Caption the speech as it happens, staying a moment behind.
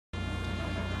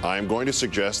I'm going to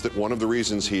suggest that one of the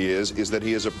reasons he is that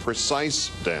he is a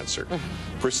precise dancer.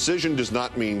 Precision does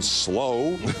not mean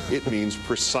slow, it means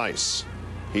precise.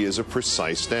 He is a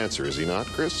precise dancer, is he not,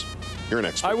 Chris? You're an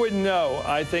expert. I wouldn't know.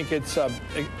 I think it's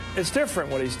different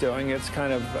what he's doing. It's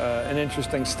kind of an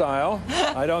interesting style.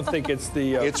 I don't think it's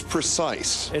the... it's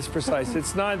precise. It's precise.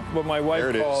 It's not what my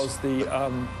wife calls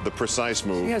the precise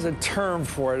move. She has a term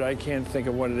for it. I can't think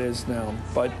of what it is now,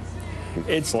 but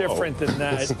it's different than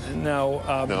that. No,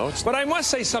 but I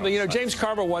must say something. You know, James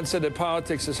Carville once said that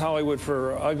politics is Hollywood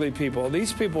for ugly people.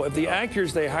 These people, if the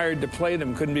actors they hired to play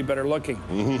them couldn't be better looking.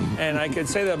 And I could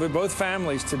say that with both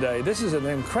families today. This is an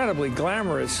incredibly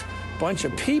glamorous bunch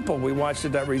of people we watched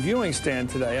at that reviewing stand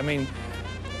today. I mean,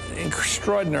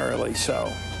 extraordinarily so.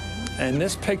 And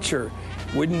this picture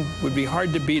would be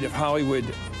hard to beat if Hollywood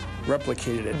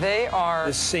replicated it. They are...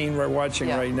 This scene we're watching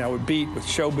right now would beat with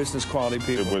show business quality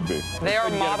people. It would be. They are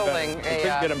modeling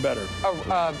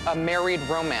a married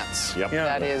romance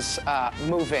that is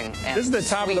moving and this is the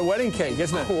top of the wedding cake,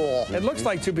 isn't it? Cool. It looks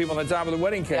like two people on the top of the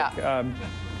wedding cake. Yeah.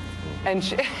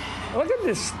 And look at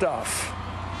this stuff.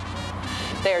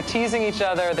 They're teasing each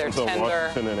other. They're tender.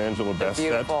 Washington and Angela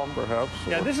Bassett, perhaps.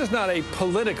 Yeah, this is not a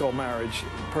political marriage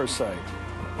per se.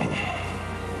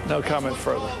 No comment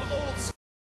further.